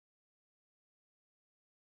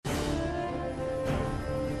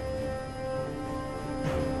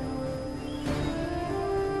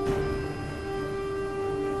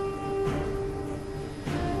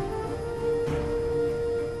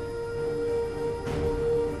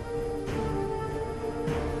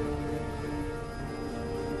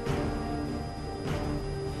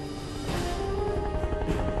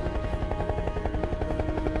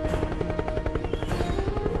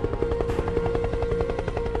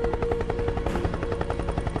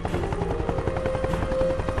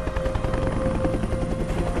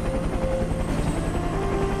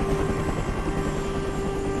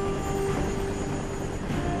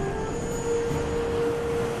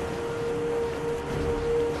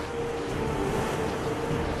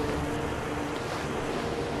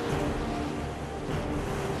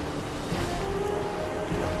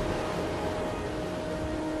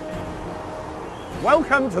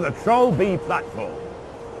Welcome to the Troll B platform.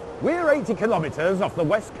 We're 80 kilometres off the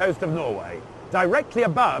west coast of Norway, directly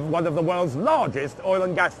above one of the world's largest oil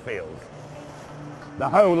and gas fields. The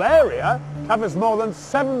whole area covers more than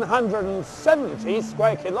 770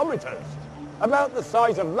 square kilometres, about the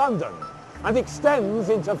size of London, and extends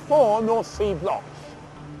into 4 North Sea blocks.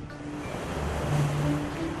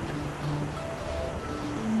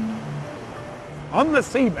 On the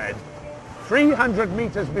seabed, 300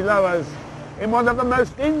 metres below us, in one of the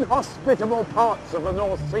most inhospitable parts of the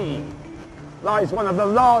North Sea, lies one of the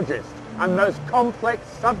largest and most complex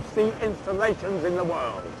subsea installations in the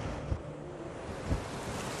world.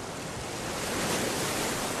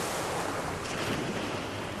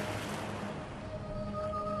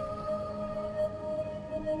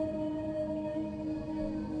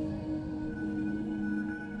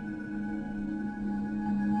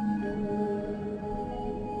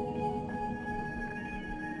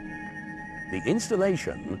 The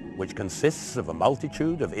installation, which consists of a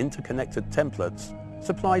multitude of interconnected templates,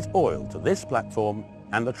 supplies oil to this platform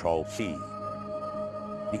and the Troll Sea.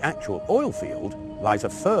 The actual oil field lies a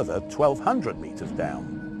further 1,200 metres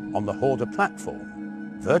down on the Horda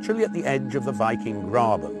platform, virtually at the edge of the Viking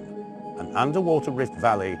Graben, an underwater rift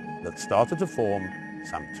valley that started to form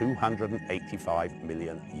some 285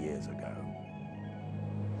 million years ago.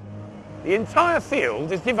 The entire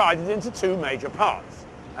field is divided into 2 major parts,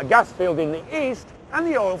 a gas field in the east and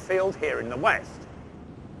the oil field here in the west.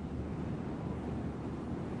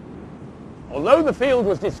 Although the field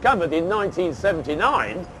was discovered in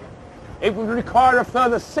 1979, it would require a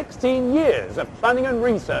further 16 years of planning and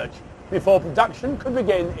research before production could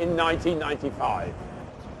begin in 1995.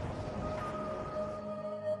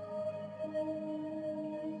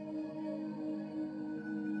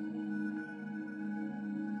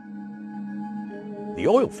 The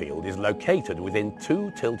oil field is located within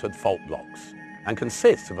 2 tilted fault blocks and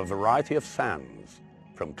consists of a variety of sands,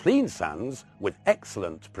 from clean sands with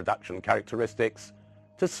excellent production characteristics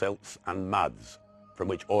to silts and muds, from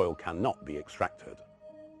which oil cannot be extracted.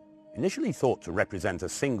 Initially thought to represent a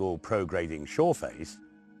single prograding shore face,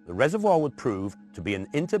 the reservoir would prove to be an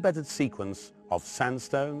interbedded sequence of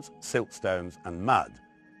sandstones, siltstones and mud,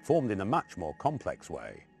 formed in a much more complex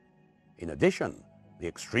way. In addition, the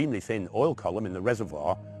extremely thin oil column in the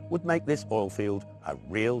reservoir would make this oil field a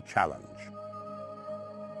real challenge.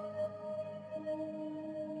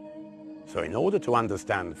 So in order to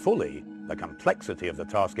understand fully the complexity of the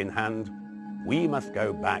task in hand, we must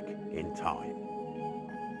go back in time.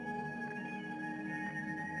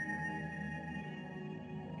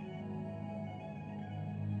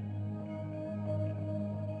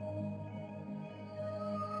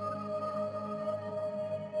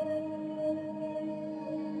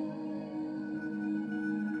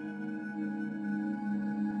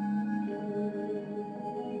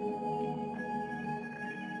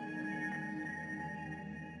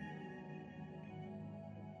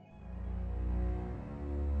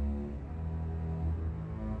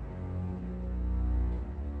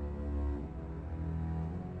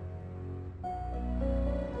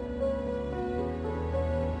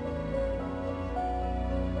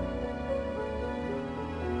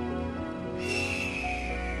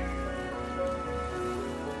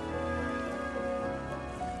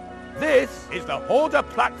 This is the Horda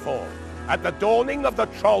platform at the dawning of the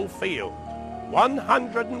Troll field,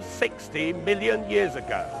 160 million years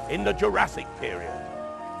ago in the Jurassic period.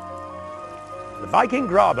 The Viking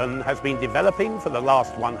Graben has been developing for the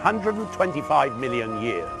last 125 million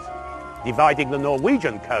years, dividing the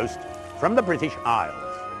Norwegian coast from the British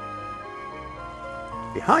Isles.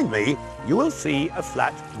 Behind me, you will see a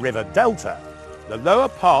flat river delta, the lower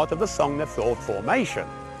part of the Sogne Fjord formation,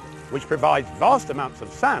 which provides vast amounts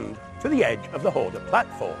of sand to the edge of the Horda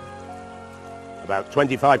platform. About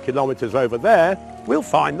 25 kilometres over there, We'll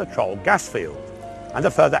find the Troll gas field, and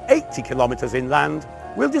a further 80 kilometres inland,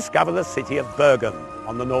 we'll discover the city of Bergen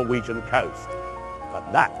on the Norwegian coast.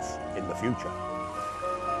 But that's in the future.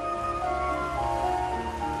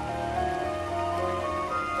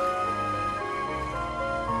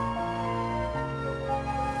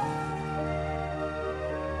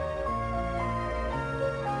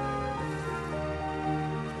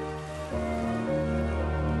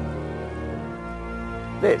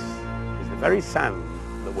 This is the very sand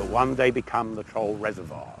that will one day become the Troll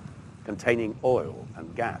Reservoir, containing oil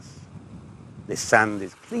and gas. This sand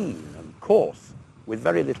is clean and coarse, with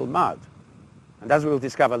very little mud. And as we'll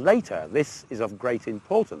discover later, this is of great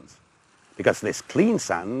importance, because this clean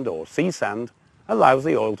sand, or sea sand, allows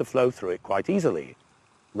the oil to flow through it quite easily,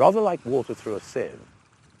 rather like water through a sieve.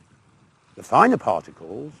 The finer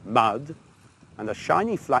particles, mud, and a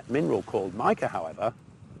shiny flat mineral called mica, however,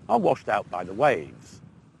 are washed out by the waves.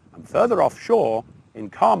 And further offshore, in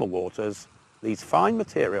calmer waters, this fine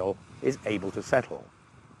material is able to settle.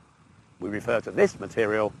 We refer to this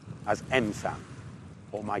material as M-sand,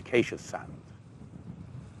 or micaceous sand.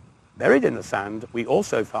 Buried in the sand, we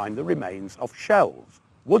also find the remains of shells,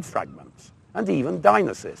 wood fragments, and even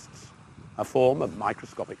dinocysts, a form of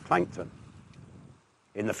microscopic plankton.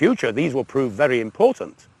 In the future, these will prove very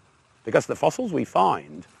important because the fossils we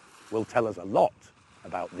find will tell us a lot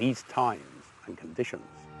about these times and conditions.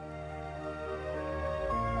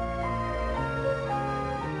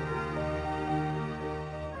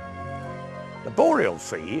 The Boreal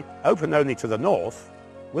Sea, open only to the north,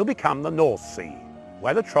 will become the North Sea,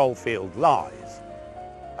 where the Troll Field lies.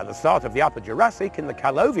 At the start of the Upper Jurassic in the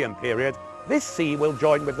Calovian period, this sea will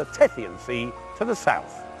join with the Tethyan Sea to the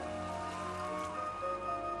south.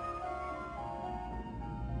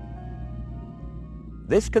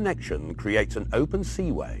 This connection creates an open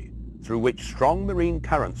seaway through which strong marine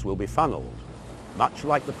currents will be funneled, much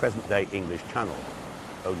like the present-day English Channel,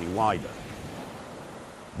 only wider.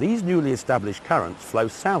 These newly established currents flow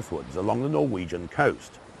southwards along the Norwegian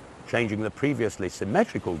coast, changing the previously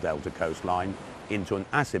symmetrical delta coastline into an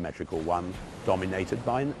asymmetrical one dominated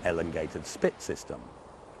by an elongated spit system.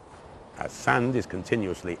 As sand is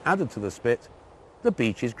continuously added to the spit, the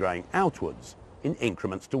beach is growing outwards in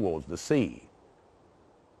increments towards the sea.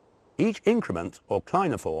 Each increment or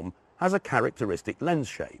clinoform has a characteristic lens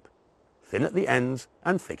shape, thin at the ends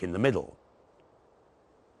and thick in the middle.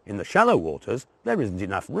 In the shallow waters, there isn't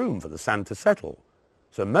enough room for the sand to settle,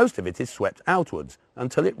 so most of it is swept outwards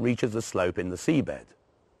until it reaches the slope in the seabed.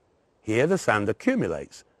 Here the sand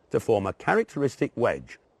accumulates to form a characteristic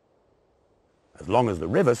wedge. As long as the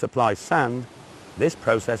river supplies sand, this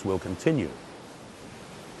process will continue.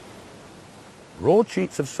 Broad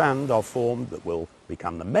sheets of sand are formed that will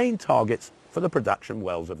become the main targets for the production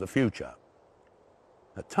wells of the future.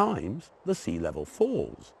 At times, the sea level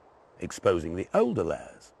falls, exposing the older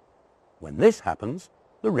layers. When this happens,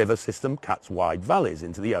 the river system cuts wide valleys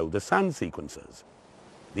into the older sand sequences.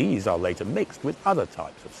 These are later mixed with other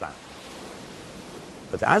types of sand.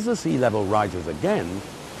 But as the sea level rises again,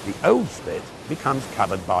 the old spit becomes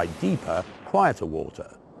covered by deeper, quieter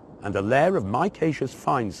water, and a layer of micaceous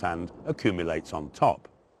fine sand accumulates on top.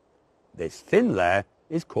 This thin layer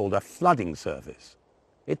is called a flooding surface.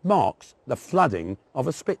 It marks the flooding of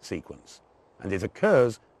a spit sequence, and it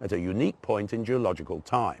occurs at a unique point in geological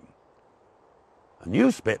time. A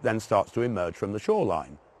new spit then starts to emerge from the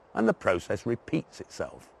shoreline, and the process repeats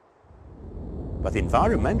itself. But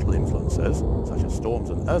environmental influences, such as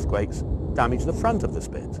storms and earthquakes, damage the front of the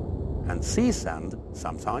spit, and sea sand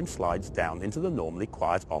sometimes slides down into the normally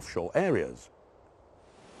quiet offshore areas.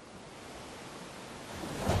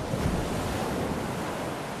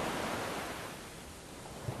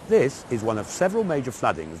 This is one of several major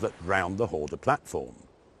floodings that drowned the Horder platform.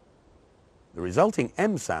 The resulting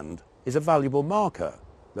M-sand is a valuable marker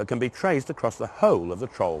that can be traced across the whole of the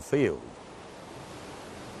Troll Field.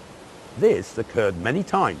 This occurred many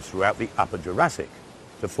times throughout the Upper Jurassic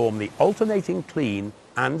to form the alternating clean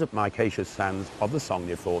and micaceous sands of the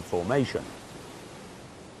Sognefjord Formation.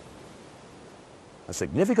 A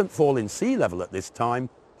significant fall in sea level at this time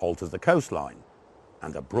alters the coastline,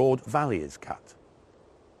 and a broad valley is cut.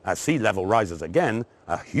 As sea level rises again,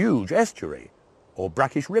 a huge estuary, or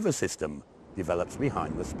brackish river system, develops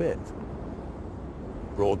behind the spit.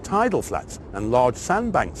 Broad tidal flats and large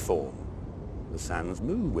sandbanks form. The sands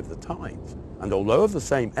move with the tides, and although of the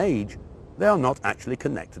same age, they are not actually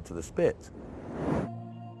connected to the spit.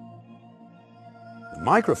 The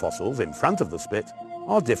microfossils in front of the spit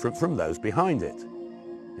are different from those behind it.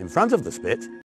 In front of the spit,